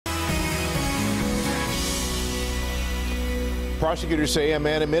Prosecutors say a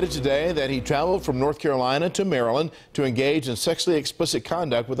man admitted today that he traveled from North Carolina to Maryland to engage in sexually explicit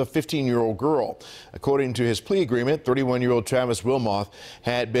conduct with a 15-year-old girl. According to his plea agreement, 31-year-old Travis Wilmoth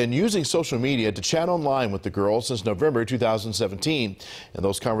had been using social media to chat online with the girl since November 2017, and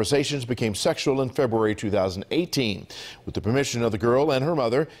those conversations became sexual in February 2018. With the permission of the girl and her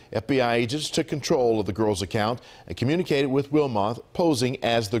mother, FBI agents took control of the girl's account and communicated with Wilmoth posing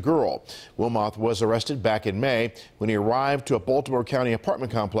as the girl. Wilmoth was arrested back in May when he arrived to a Baltimore County apartment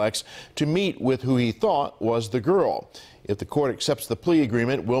complex to meet with who he thought was the girl. If the court accepts the plea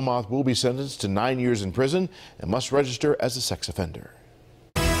agreement, Wilmoth will be sentenced to 9 years in prison and must register as a sex offender.